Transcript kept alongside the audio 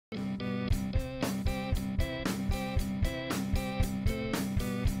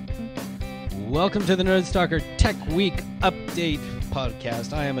Welcome to the Nerd Stalker Tech Week Update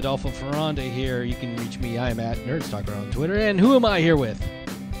Podcast. I am Adolfo Ferranda here. You can reach me. I am at Nerd Stalker on Twitter. And who am I here with?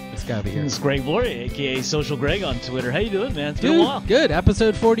 This guy over here. This is Greg Bory, a.k.a. Social Greg on Twitter. How you doing, man? It's been a while. Good.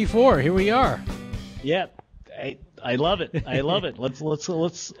 Episode 44. Here we are. Yeah. I love it. I love it. Let's.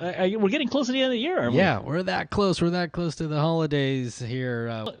 We're getting close to the end of the year, aren't we? Yeah, we're that close. We're that close to the holidays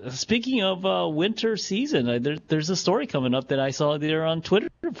here. Speaking of winter season, there's a story coming up that I saw there on Twitter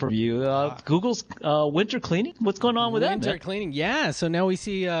from you. Google's winter cleaning. What's going on with that? Winter cleaning. Yeah. So now we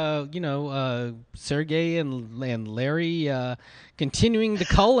see, Sergey and Larry continuing the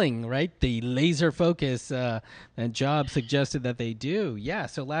culling, right? The laser focus that Jobs suggested that they do. Yeah.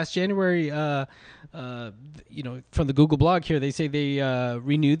 So last January, from the Google blog here, they say they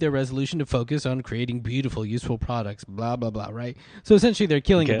renewed their resolution to focus on creating beautiful, useful products, blah, blah, blah, right? So essentially they're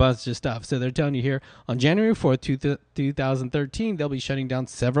killing a bunch of stuff. So they're telling you here, on January 4th, 2013, they'll be shutting down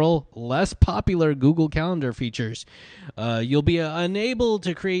several less popular Google Calendar features. You'll be unable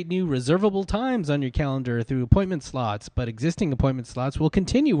to create new reservable times on your calendar through appointment slots, but existing appointment slots will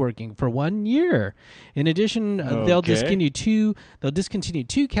continue working for 1 year. In addition, they'll discontinue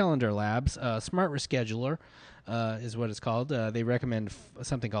two calendar labs, Smart Rescheduler, is what it's called. They recommend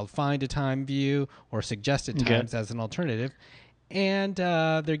something called Find a Time View or Suggested Times as an alternative. And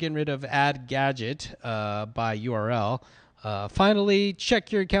they're getting rid of Add Gadget by URL. Finally,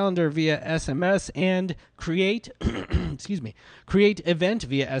 check your calendar via SMS and create create event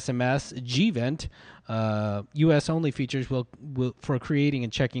via SMS, Gvent. US only features will for creating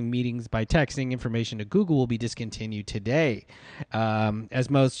and checking meetings by texting information to Google will be discontinued today, as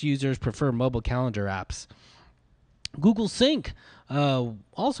most users prefer mobile calendar apps. Google Sync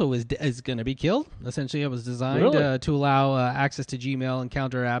also is going to be killed. Essentially, it was designed to allow access to Gmail and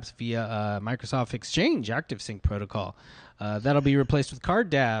calendar apps via Microsoft Exchange ActiveSync protocol. That'll be replaced with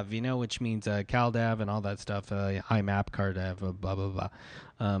CardDAV, which means CalDAV and all that stuff, IMAP, CardDAV, blah, blah,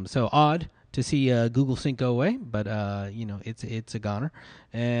 blah. So odd to see Google Sync go away, but it's a goner.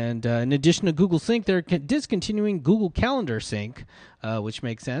 And in addition to Google Sync, they're discontinuing Google Calendar Sync, which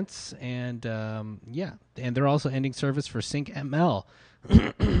makes sense. And and they're also ending service for Sync ML,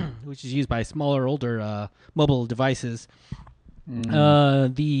 which is used by smaller, older mobile devices.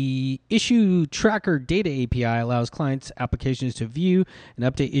 The issue tracker data API allows clients' applications to view and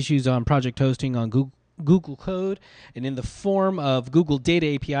update issues on project hosting on Google Code, and in the form of Google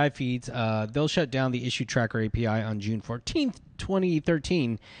Data API feeds, they'll shut down the issue tracker API on June 14th,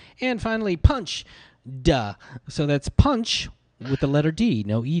 2013. And finally, Punch. So that's Punch with the letter D,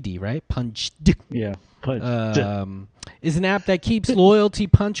 no ED, right? Punch. Yeah. Punch. Is an app that keeps loyalty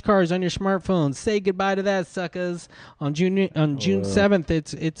punch cards on your smartphone. Say goodbye to that, suckers. On June 7th,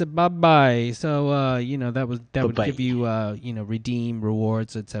 it's a bye-bye. So that would give you redeem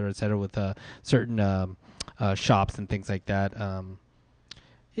rewards, et cetera, with certain shops and things like that.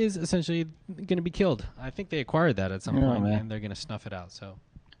 Is essentially going to be killed. I think they acquired that at some point, and they're going to snuff it out. So.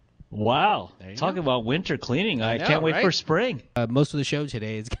 Wow. Talk about winter cleaning. I can't wait for spring. Most of the show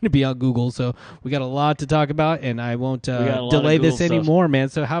today is going to be on Google, so we got a lot to talk about, and I won't delay this anymore, man.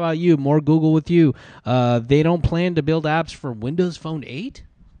 So how about you? More Google with you. They don't plan to build apps for Windows Phone 8?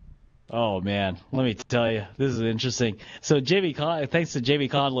 Oh, man. Let me tell you. This is interesting. So thanks to JB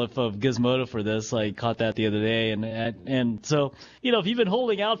Conliff of Gizmodo for this. I caught that the other day. And so, if you've been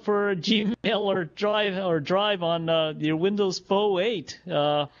holding out for Gmail or Drive on your Windows Phone 8,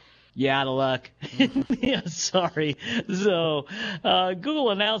 you're out of luck. Yeah, sorry. So, Google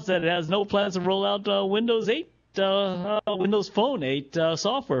announced that it has no plans to roll out Windows 8, Windows Phone 8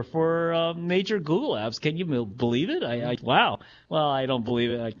 software for major Google apps. Can you believe it? Wow. Well, I don't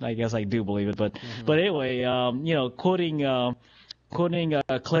believe it. I guess I do believe it. But anyway, quoting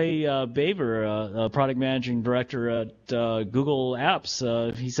Clay Baver, product managing director at Google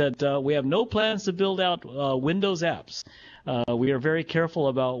Apps, he said, "We have no plans to build out Windows apps. We are very careful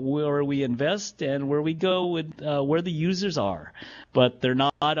about where we invest and where we go with where the users are, but they're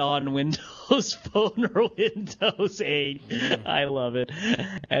not on Windows Phone or Windows 8. I love it.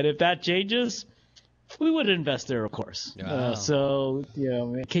 And if that changes, we would invest there, of course. Wow.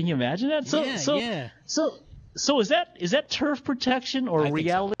 Can you imagine that? So is that turf protection or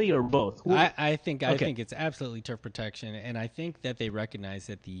reality or both? I think it's absolutely turf protection, and I think that they recognize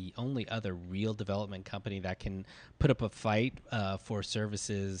that the only other real development company that can put up a fight for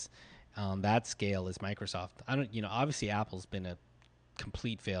services on that scale is Microsoft. Obviously Apple's been a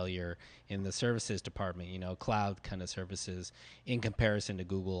complete failure in the services department, cloud kind of services in comparison to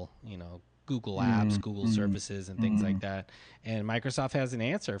Google, Google Apps, Google Services, and things like that. And Microsoft has an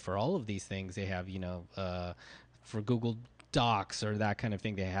answer for all of these things. They have, for Google docs or that kind of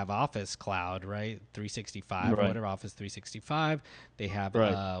thing. They have Office Cloud, right? 365 or whatever, Office 365. They have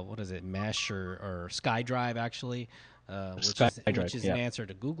what is it, Mesh or SkyDrive actually, which is an answer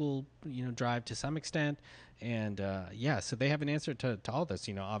to Google, Drive to some extent. And so they have an answer to all this.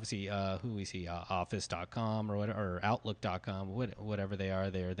 Obviously, who we see, Office.com or whatever, or Outlook.com, whatever they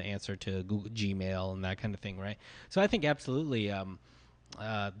are. They're the answer to Google Gmail and that kind of thing, right? So I think absolutely.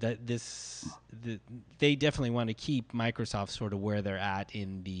 They definitely want to keep Microsoft sort of where they're at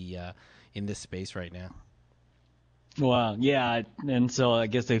in this space right now. Wow, yeah, and so I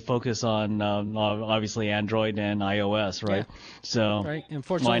guess they focus on obviously Android and iOS, right? Yeah. So right,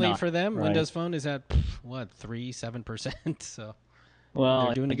 unfortunately for them, Windows Phone is at 3-7%. So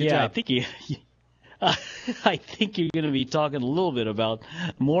they're doing a good job. I think you're going to be talking a little bit about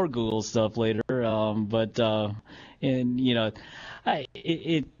more Google stuff later, the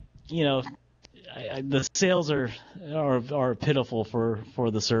sales are pitiful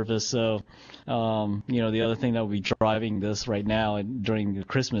for the Surface. So, the other thing that will be driving this right now during the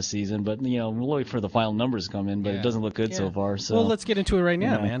Christmas season, but we'll wait for the final numbers to come in. But it doesn't look good so far. So, well, let's get into it right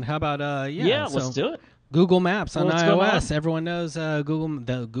now, man. How about let's do it. Google Maps on iOS. Everyone knows the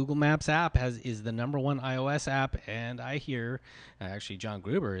Google Maps app is the #1 iOS app, and I hear, actually John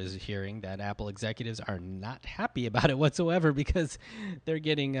Gruber is hearing that Apple executives are not happy about it whatsoever because they're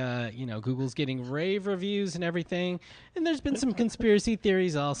getting, Google's getting rave reviews and everything, and there's been some conspiracy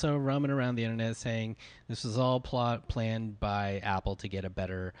theories also roaming around the internet saying this was all planned by Apple to get a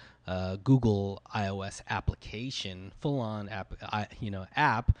better Google iOS application, full-on app.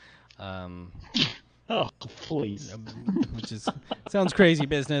 Oh, please. Which sounds crazy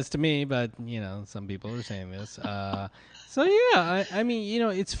business to me, but, some people are saying this. I mean,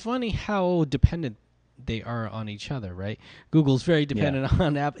 it's funny how dependent they are on each other, right? Google's very dependent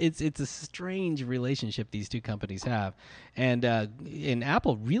on Apple. It's a strange relationship these two companies have. And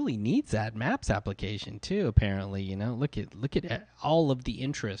Apple really needs that Maps application too, apparently. Look at all of the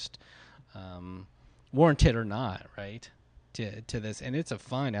interest, warranted or not, right? To this, and it's a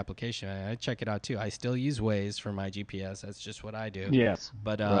fine application. I check it out too. I still use Waze for my GPS. That's just what I do. Yes,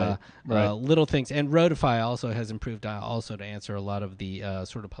 but little things, and Roadify also has improved also to answer a lot of the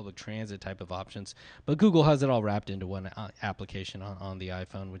sort of public transit type of options. But Google has it all wrapped into one application on the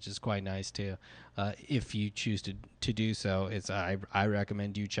iPhone, which is quite nice too. If you choose to do so, I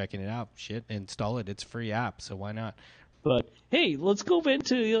recommend you checking it out. Install it. It's a free app, so why not? But hey, let's go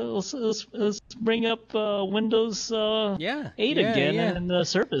into let's bring up Windows 8 again and the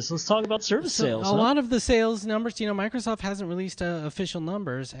Surface. Let's talk about Surface sales. A lot of the sales numbers, Microsoft hasn't released official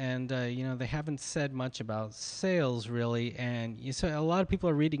numbers, and they haven't said much about sales really. And so a lot of people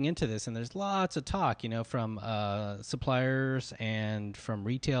are reading into this, and there's lots of talk, from suppliers and from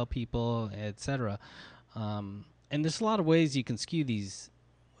retail people, etc. And there's a lot of ways you can skew these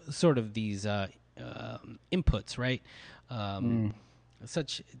inputs, right?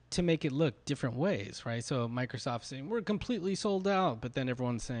 Such to make it look different ways, right? So Microsoft saying we're completely sold out, but then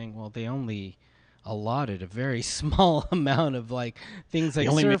everyone's saying, well, they only allotted a very small amount of things like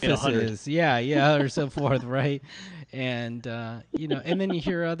Surfaces, or so forth, right? And and then you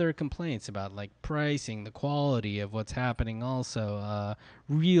hear other complaints about pricing, the quality of what's happening, also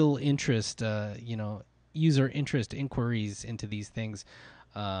real interest, user interest inquiries into these things.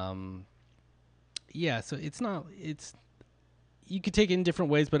 So it's you could take it in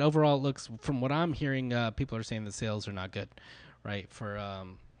different ways, but overall it looks, from what I'm hearing, people are saying the sales are not good, right? For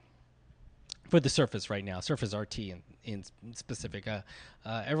the Surface right now, Surface RT in specific.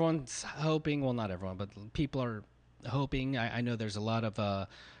 Everyone's hoping, well, not everyone, but people are hoping. I know there's a lot of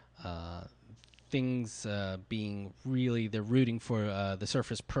things being really, they're rooting for the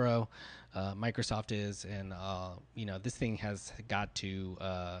Surface Pro. Microsoft is, and this thing has got to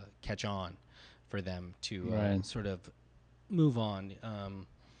catch on for them to sort of move on.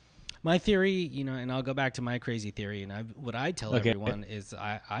 My theory, and I'll go back to my crazy theory, and what I tell everyone is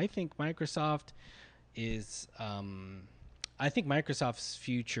I think Microsoft is I think Microsoft's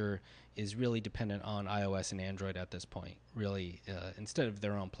future is really dependent on iOS and Android at this point, really, instead of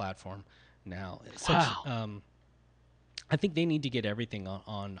their own platform now. I think they need to get everything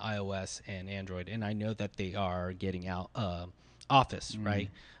on iOS and Android, and I know that they are getting out Office, right?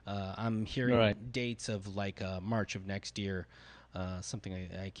 I'm hearing dates of March of next year, something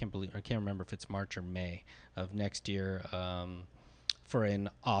I can't remember if it's March or May of next year, for an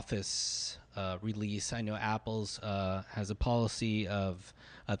Office release. I know Apple's has a policy of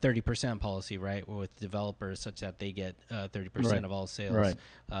a 30% policy, right, with developers, such that they get 30% of all sales. Right.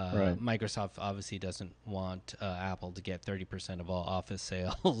 Microsoft obviously doesn't want Apple to get 30% of all Office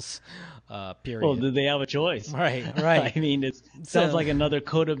sales. Period. Well, do they have a choice? Right. I mean, it sounds like another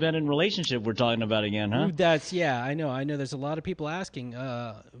codependent relationship we're talking about again, huh? I know. There's a lot of people asking.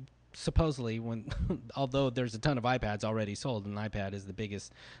 Supposedly, although there's a ton of iPads already sold, and iPad is the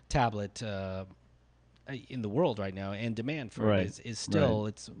biggest tablet in the world right now, and demand for it is still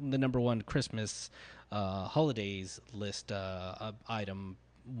it's the number one Christmas holidays list item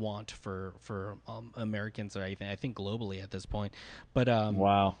want for Americans, or I think globally at this point. But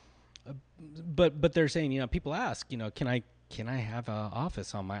wow. But they're saying, people ask, can I have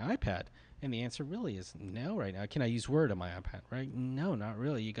Office on my iPad? And the answer really is no right now. Can I use Word on my iPad? Right? No, not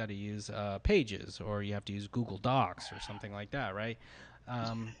really. You got to use Pages, or you have to use Google Docs or something like that, right?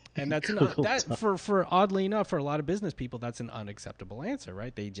 And that's for oddly enough, for a lot of business people, that's an unacceptable answer,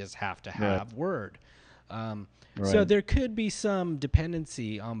 right? They just have to have Word. So there could be some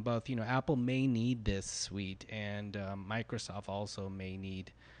dependency on both. Apple may need this suite, and Microsoft also may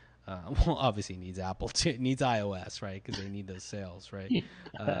need. Obviously needs Apple too. It needs iOS, right? Because they need those sales, right?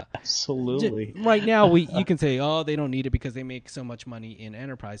 Absolutely. Right now, you can say, oh, they don't need it because they make so much money in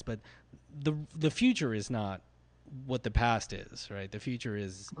enterprise. But the future is not what the past is, right? The future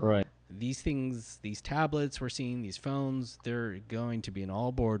is these things, these tablets we're seeing, these phones. They're going to be in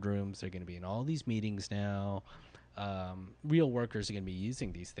all boardrooms. They're going to be in all these meetings now. Real workers are going to be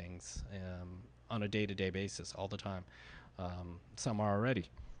using these things on a day-to-day basis all the time. Some are already.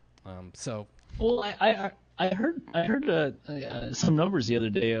 Well, I heard some numbers the other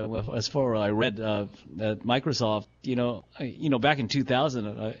day as far as I read that Microsoft, back in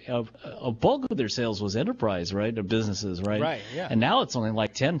 2000, a bulk of their sales was enterprise, right, or businesses, right? Right. Yeah. And now it's only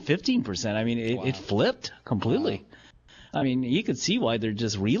like 10-15%. I mean, it flipped completely. Wow. I mean, you could see why they're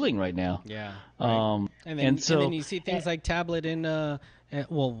just reeling right now. Yeah. Right. And then you see things like tablet and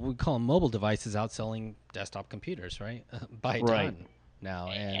we call them mobile devices outselling desktop computers, right? By a ton. Now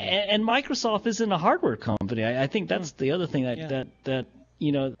and Microsoft isn't a hardware company. I think that's the other thing that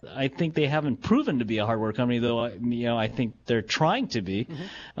I think they haven't proven to be a hardware company, though. I think they're trying to be,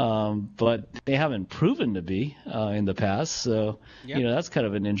 but they haven't proven to be in the past. So that's kind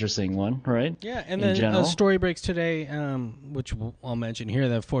of an interesting one, right? Yeah, and then a story breaks today, which I'll mention here,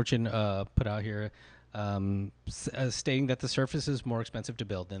 that Fortune put out here. Stating that the Surface is more expensive to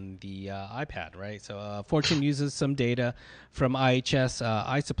build than the iPad, right? So Fortune uses some data from IHS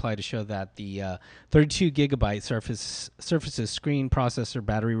iSupply to show that the 32 gigabyte Surface's screen, processor,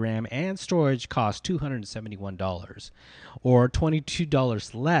 battery, RAM, and storage cost $271, or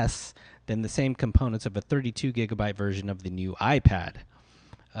 $22 less than the same components of a 32 gigabyte version of the new iPad.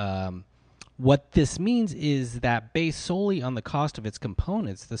 What this means is that based solely on the cost of its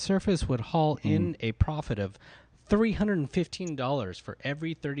components, the Surface would haul in a profit of $315 for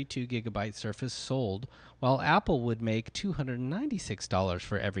every 32 gigabyte Surface sold, while Apple would make $296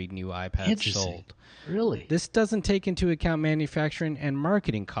 for every new iPad sold. Really? This doesn't take into account manufacturing and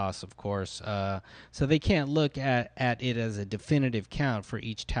marketing costs, of course, so they can't look at it as a definitive count for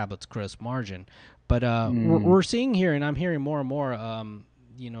each tablet's gross margin. But we're seeing here, and I'm hearing more and more,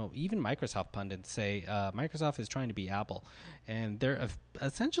 even Microsoft pundits say Microsoft is trying to be Apple, and they're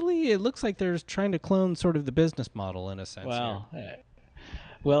essentially, it looks like they're trying to clone sort of the business model in a sense. Wow.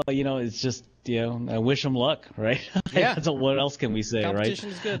 Well, it's just, I wish them luck, right? Yeah. What else can we say, Competition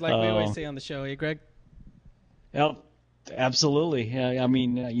is good, like we always say on the show. Hey, Greg? Yep. Absolutely. I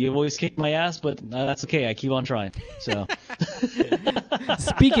mean, you always kick my ass, but that's okay. I keep on trying. So,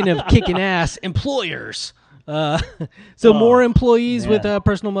 Speaking of kicking ass, employers. More employees with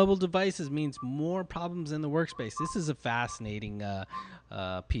personal mobile devices means more problems in the workspace. This is a fascinating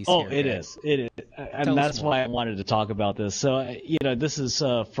piece here. It is. And that's why I wanted to talk about this. So, this is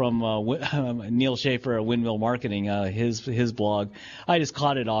from Neil Schaefer at Windmill Marketing, his blog. I just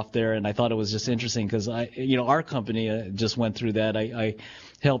caught it off there, and I thought it was just interesting because our company just went through that. I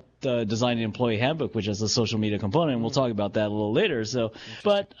helped design an employee handbook, which has a social media component, and we'll talk about that a little later. So,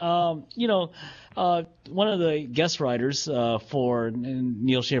 but one of the guest writers for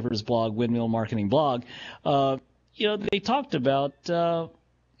Neil Schaefer's blog, Windmill Marketing blog, they talked about,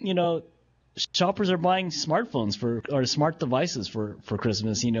 shoppers are buying smartphones or smart devices for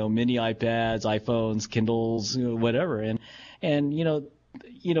Christmas, mini iPads, iPhones, Kindles, whatever. And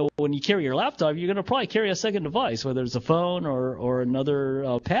when you carry your laptop, you're going to probably carry a second device, whether it's a phone or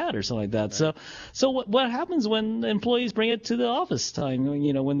another pad or something like that. Right. So what happens when employees bring it to the office time,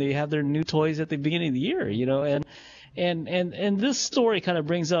 when they have their new toys at the beginning of the year, And this story kind of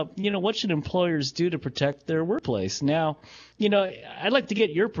brings up, what should employers do to protect their workplace? Now, I'd like to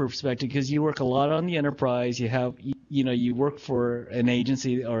get your perspective because you work a lot on the enterprise. You have, you work for an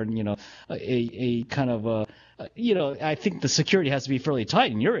agency or, a kind of I think the security has to be fairly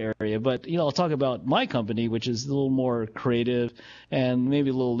tight in your area, but I'll talk about my company, which is a little more creative and maybe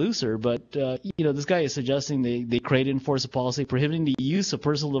a little looser. But this guy is suggesting they create and enforce a policy prohibiting the use of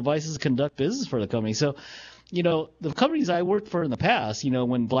personal devices to conduct business for the company. So, the companies I worked for in the past,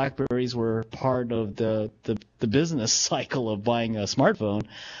 when BlackBerries were part of the business cycle of buying a smartphone,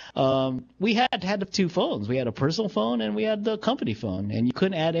 we had two phones. We had a personal phone and we had the company phone, and you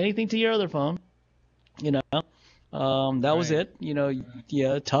couldn't add anything to your other phone. That was it.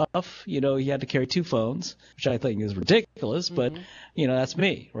 Tough. You had to carry two phones, which I think is ridiculous, but that's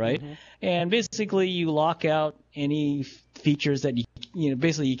me, right? And basically, you lock out any features that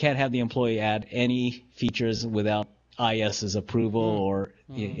basically you can't have the employee add any features without IS's approval or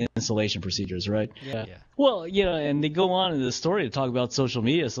installation procedures, right? Yeah. Well, and they go on in the story to talk about social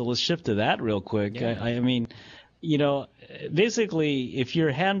media, so let's shift to that real quick. Yeah. I mean, basically, if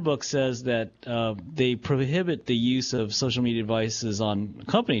your handbook says that they prohibit the use of social media devices on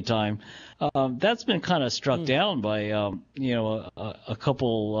company time, that's been kind of struck down by a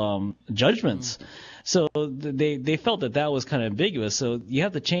couple judgments. So they felt that was kind of ambiguous. So you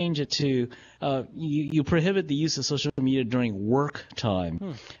have to change it to you prohibit the use of social media during work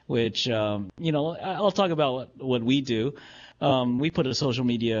time, which I'll talk about what we do. We put a social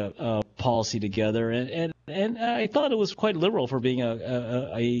media policy together, and I thought it was quite liberal for being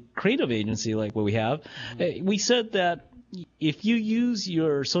a creative agency like what we have. We said that if you use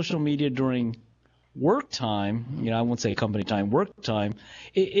your social media during work time, I won't say company time, work time,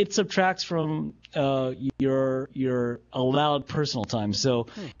 it subtracts from your allowed personal time. So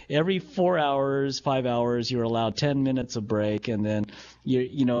every 4 hours, 5 hours, you're allowed 10 minutes of break, and then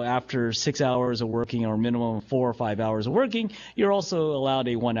after 6 hours of working or minimum 4 or 5 hours of working, you're also allowed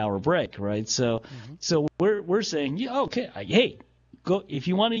a 1 hour break, right? So we're saying, hey, go if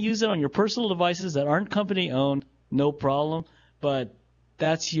you want to use it on your personal devices that aren't company owned, no problem, but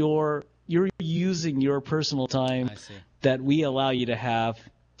that's you're using your personal time that we allow you to have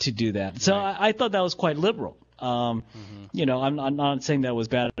to do that. So I thought that was quite liberal. I'm not saying that was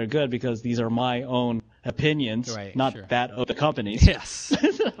bad or good because these are my own opinions, not that of the companies. Yes.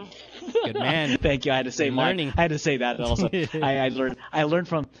 Good man. Thank you. I had to say I had to say that also. I learned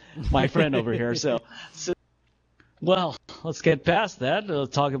from my friend over here. So well, let's get past that.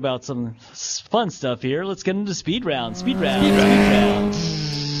 Let's talk about some fun stuff here. Let's get into speed round. Speed round.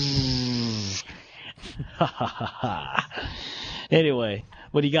 Anyway,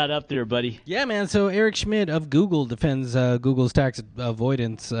 what do you got up there, buddy? Yeah, man. So Eric Schmidt of Google defends Google's tax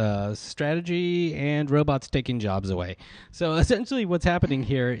avoidance strategy and robots taking jobs away. So essentially what's happening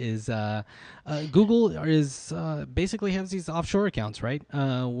here is Google is basically has these offshore accounts, right,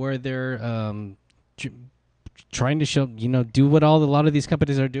 where they're trying to show, do what a lot of these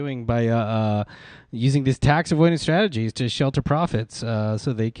companies are doing by using these tax avoidance strategies to shelter profits so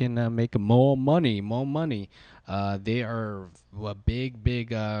they can make more money. They are a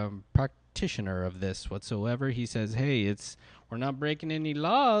big practitioner of this whatsoever. He says, hey, we're not breaking any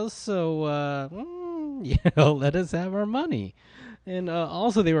laws, so let us have our money. And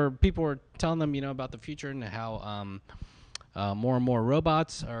also people were telling them, about the future and how more and more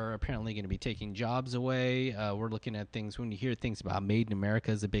robots are apparently going to be taking jobs away. We're looking at things, when you hear things about Made in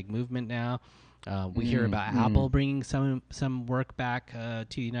America is a big movement now. We hear about Apple bringing some work back to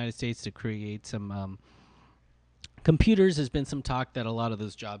the United States to create some computers. There's been some talk that a lot of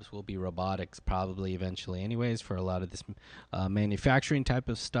those jobs will be robotics probably eventually anyways for a lot of this manufacturing type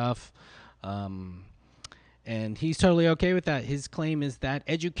of stuff. And he's totally okay with that. His claim is that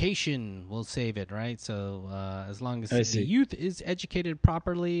education will save it, right? So as long as the youth is educated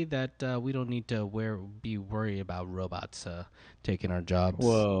properly, that we don't need to be worried about robots taking our jobs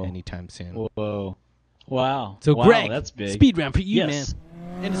anytime soon. Whoa. Wow. So Greg, that's big. Speed round for you, yes.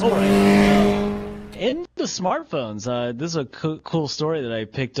 man. And it's all right. In the smartphones, this is a cool story that I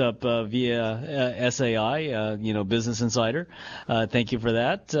picked up via SAI, Business Insider. Thank you for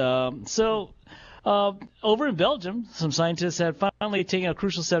that. Over in Belgium, some scientists have finally taken a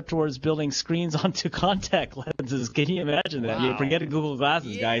crucial step towards building screens onto contact lenses. Can you imagine that? Wow. Forget Google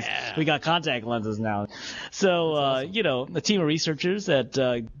Glasses, guys. We got contact lenses now. So, awesome. A team of researchers at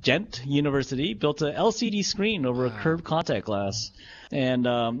Ghent University built an LCD screen over a curved contact glass.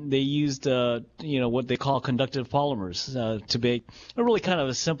 And they used, what they call conductive polymers to make a really kind of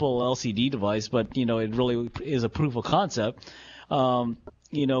a simple LCD device, but, it really is a proof of concept.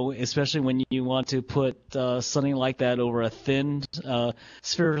 especially when you want to put something like that over a thin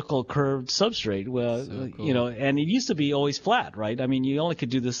spherical curved substrate. Well, So cool. and it used to be always flat, right? I mean, you only could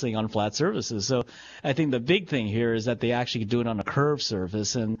do this thing on flat surfaces. So I think the big thing here is that they actually could do it on a curved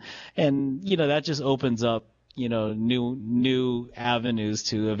surface, and that just opens up new avenues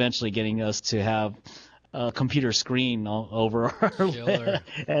to eventually getting us to have a computer screen over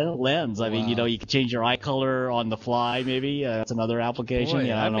our lens. I mean, you can change your eye color on the fly, maybe. That's another application.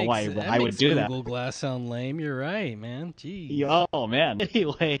 Boy, I don't know why I would do that. Google Glass sound lame. You're right, man. Jeez. Oh, man.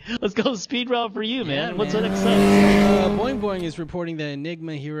 Anyway, let's go speed round for you, man. Yeah, What's the man. next up? Boing Boing is reporting that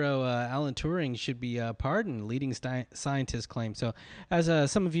Enigma hero Alan Turing should be pardoned, leading scientists claim. So,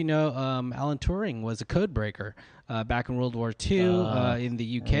 as some of you know, Alan Turing was a code breaker back in World War II in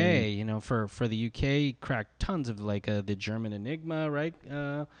the UK. For the UK, cracked tons of the German Enigma, right?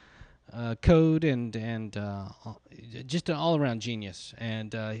 Code and just an all-around genius.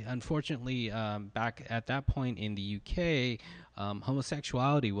 And unfortunately, back at that point in the UK,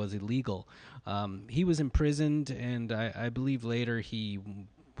 homosexuality was illegal. He was imprisoned, and I believe later he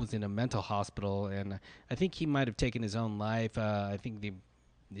was in a mental hospital, and I think he might have taken his own life. I think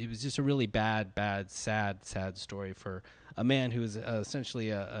it was just a really bad, sad story for a man who was essentially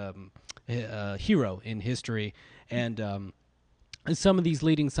a hero in history. And some of these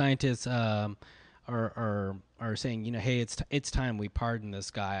leading scientists are saying, hey, it's time we pardon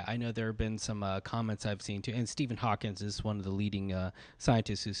this guy. I know there have been some comments I've seen too, and Stephen Hawkins is one of the leading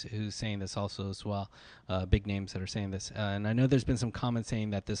scientists who's saying this also as well. Big names that are saying this, and I know there's been some comments saying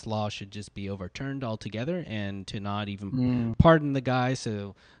that this law should just be overturned altogether and to not even pardon the guy.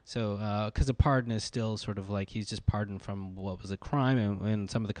 So because a pardon is still sort of like he's just pardoned from what was a crime,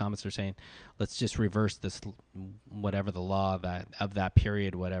 and some of the comments are saying, let's just reverse this, whatever the law of that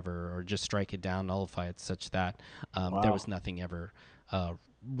period, whatever, or just strike it down, nullify it, such that there was nothing ever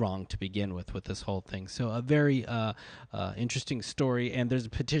wrong to begin with this whole thing. So a very interesting story, and there's a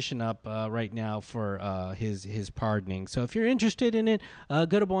petition up right now for his pardoning. So if you're interested in it, go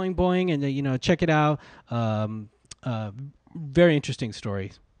to Boing Boing and check it out. Very interesting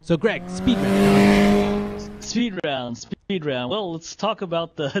story. So Greg, speed round. Well, let's talk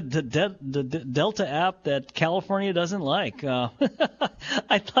about the Delta app that California doesn't like.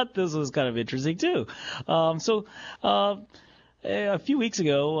 I thought this was kind of interesting too. A few weeks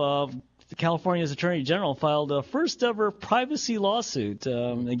ago, California's Attorney General filed a first ever privacy lawsuit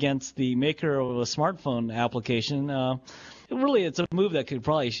against the maker of a smartphone application. Really, it's a move that could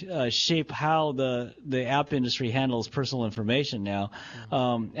probably shape how the app industry handles personal information now.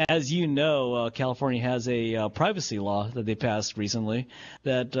 As you know, California has a privacy law that they passed recently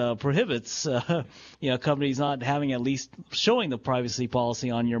that prohibits companies not having at least showing the privacy policy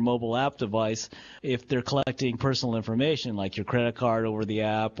on your mobile app device if they're collecting personal information like your credit card over the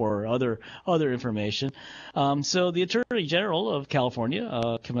app or other information. So the Attorney General of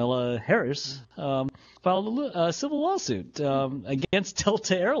California, Kamala Harris, filed a civil lawsuit against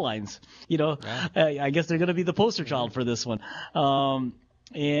Delta Airlines. I guess they're going to be the poster child for this one. And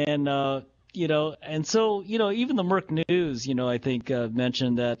so even the Merck News, I think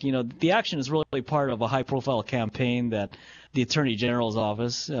mentioned that, the action is really part of a high-profile campaign that the Attorney General's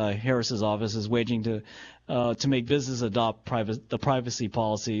office, Harris's office, is waging to make business adopt the privacy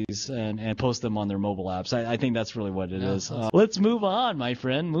policies and post them on their mobile apps. I think that's really what it is. Let's move on, my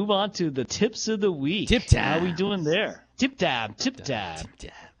friend. Move on to the tips of the week. Tip tab. How are we doing there? Tip tab.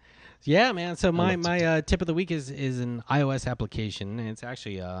 Yeah, man. So my tip of the week is an iOS application, and it's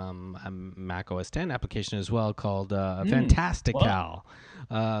actually a Mac OS X application as well called Fantastical.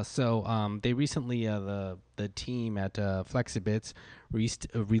 They recently the team at Flexibits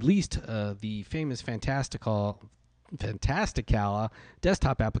released the famous Fantastical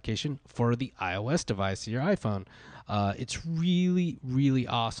desktop application for the iOS device, your iPhone. It's really, really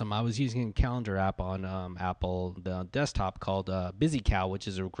awesome. I was using a calendar app on Apple, the desktop called BusyCal, which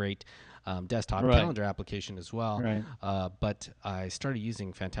is a great desktop calendar application as well. Right. But I started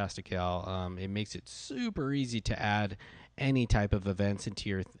using Fantastical. It makes it super easy to add any type of events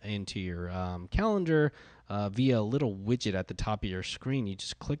into your calendar via a little widget at the top of your screen. You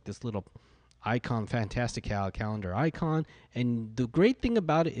just click this little icon, Fantastical calendar icon, and the great thing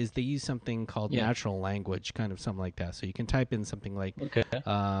about it is they use something called natural language, kind of something like that. So you can type in something like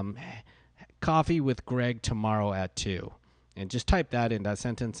coffee with Greg tomorrow at 2, and just type that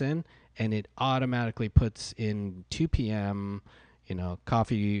sentence in, and it automatically puts in 2 p.m.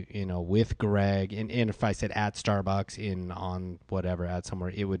 Coffee, with Greg, and if I said at Starbucks on whatever, at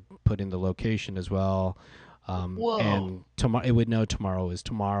somewhere, it would put in the location as well. And it would know tomorrow is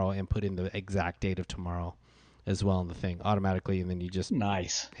tomorrow and put in the exact date of tomorrow. as well on the thing automatically, and then you just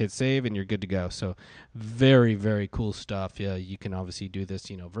nice hit save and you're good to go. So very, very cool stuff. Yeah, you can obviously do this,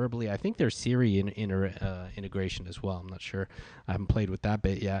 verbally. I think there's Siri integration as well. I'm not sure. I haven't played with that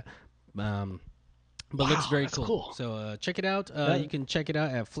bit yet. But looks very cool. So check it out. You can check it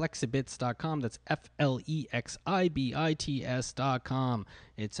out at flexibits.com. That's FLEXIBITS.com.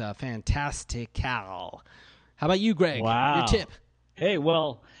 It's fantastical. How about you, Greg? Wow. Your tip. Hey,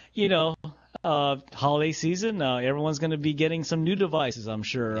 well, holiday season, everyone's going to be getting some new devices, I'm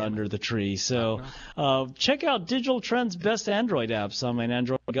sure, under the tree. So check out Digital Trends' best Android apps. I'm an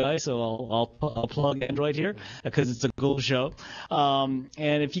Android guy, so I'll plug Android here because it's a cool show. And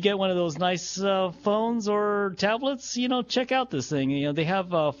if you get one of those nice phones or tablets, check out this thing. They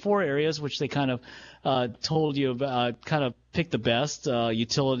have 4 areas which they kind of told you about, kind of pick the best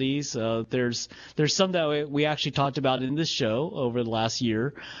utilities. There's some that we actually talked about in this show over the last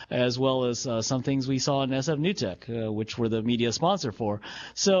year, as well as some things we saw in SF New Tech, which were the media sponsor for.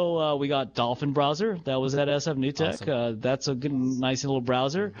 So we got Dolphin Browser, that was at SF New Tech. Awesome. That's a good, nice little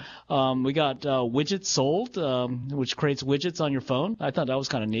browser. We got Widgets Sold, which creates widgets on your phone. I thought that was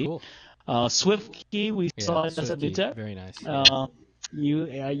kind of neat. Cool. SwiftKey, we saw at SF New Tech. Very nice.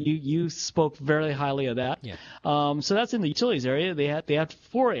 You spoke very highly of that. Yeah. So that's in the utilities area. They have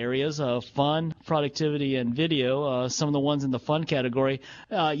 4 areas of fun, productivity, and video. Some of the ones in the fun category.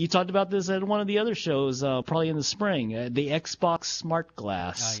 You talked about this at one of the other shows, probably in the spring. The Xbox Smart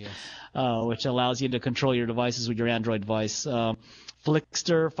Glass, yes. Which allows you to control your devices with your Android device.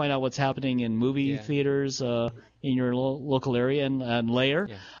 Flickster, find out what's happening in movie theaters in your local area, and Layer,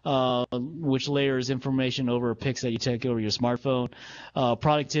 which layers information over pics that you take over your smartphone.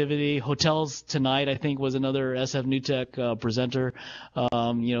 Productivity, Hotels Tonight, I think, was another SF New Tech presenter.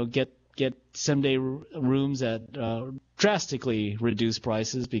 Get same-day rooms at drastically reduced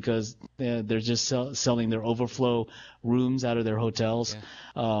prices because they're just selling their overflow rooms out of their hotels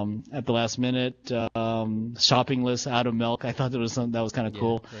at the last minute. Shopping list out of milk. I thought that was kind of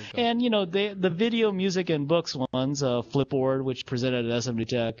cool. And the video, music, and books ones, Flipboard, which presented at SM New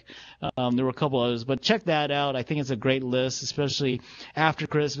Tech. There were a couple others, but check that out. I think it's a great list, especially after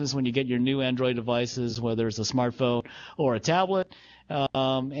Christmas when you get your new Android devices, whether it's a smartphone or a tablet.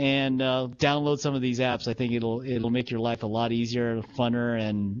 And download some of these apps. I think it'll make your life a lot easier, funner,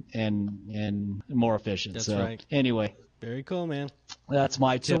 and more efficient. That's right. Anyway, very cool, man. That's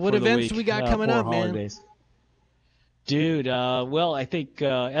my tip. So what for the events week, we got coming up, holidays. Man? Dude, well, I think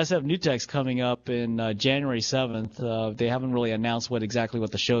SF New Tech's coming up in January 7th. They haven't really announced exactly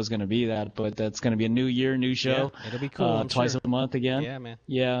what the show is going to be, but that's going to be a new year, new show. Yeah, it'll be cool. Twice a month again. Yeah, man.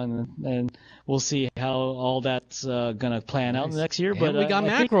 Yeah, and we'll see how all that's going to plan out next year. But we got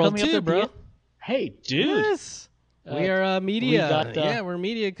Macworld too, bro. Hey, dude. Yes. We are media. We're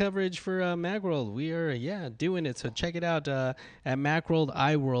media coverage for Macworld. We are doing it. So check it out at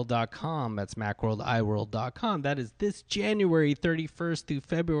macworldiworld.com. That's macworldiworld.com. That is this January 31st through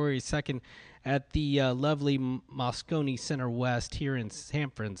February 2nd at the lovely Moscone Center West here in San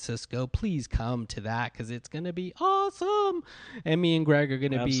Francisco. Please come to that because it's going to be awesome. And me and Greg are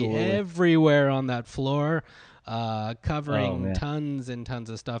going to be everywhere on that floor. Covering tons and tons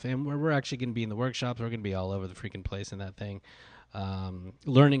of stuff, and we're actually going to be in the workshops. We're going to be all over the freaking place in that thing,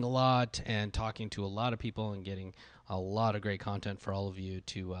 learning a lot and talking to a lot of people and getting a lot of great content for all of you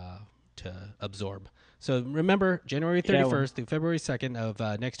to absorb. So remember, January 31st through February 2nd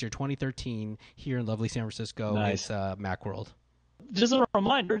of next year, 2013, here in lovely San Francisco. Nice. It's Macworld. Just a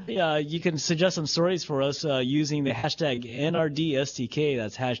reminder, you can suggest some stories for us using the hashtag NRDSTK.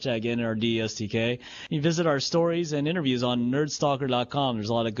 That's hashtag NRDSTK. You visit our stories and interviews on nerdstalker.com. There's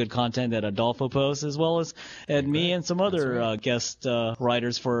a lot of good content that Adolfo posts, as well as me and some other guest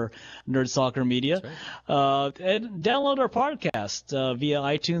writers for Nerdstalker Media. Right. And download our podcast via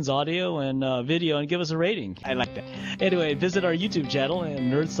iTunes audio and video and give us a rating. I like that. Anyway, visit our YouTube channel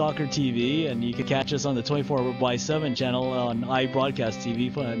and Nerdstalker TV, and you can catch us on the 24x7 channel on iBroadcast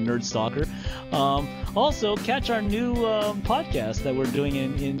TV for Nerdstalker. Also, catch our new podcast that we're doing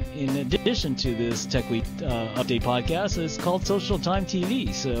in addition to this Tech Week update podcast. It's called Social Time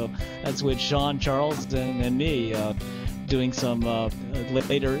TV. So that's with Sean, Charles, and me doing some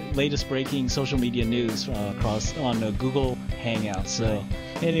latest breaking social media news across on Google Hangouts. So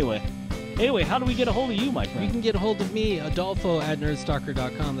anyway, how do we get a hold of you, my friend? You can get a hold of me, Adolfo at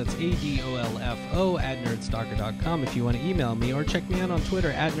nerdstalker.com. That's ADOLFO at nerdstalker.com if you want to email me, or check me out on Twitter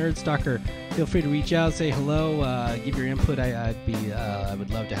at nerdstalker. Feel free to reach out, say hello, give your input. I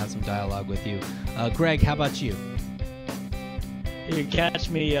would love to have some dialogue with you. Greg, how about you? You can catch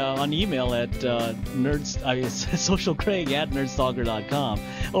me on email at socialgreg@nerdstalker.com,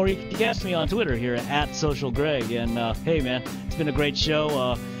 or you can catch me on Twitter here at socialgreg. And hey, man, it's been a great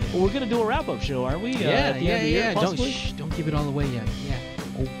show. We're gonna do a wrap-up show, aren't we? At the end of the year, possibly? Don't give it all away yet. Yeah,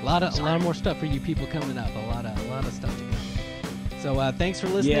 a lot of more stuff for you people coming up. A lot of stuff to come. So thanks for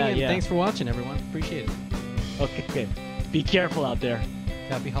listening and thanks for watching, everyone. Appreciate it. Okay, be careful out there.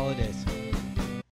 Happy holidays.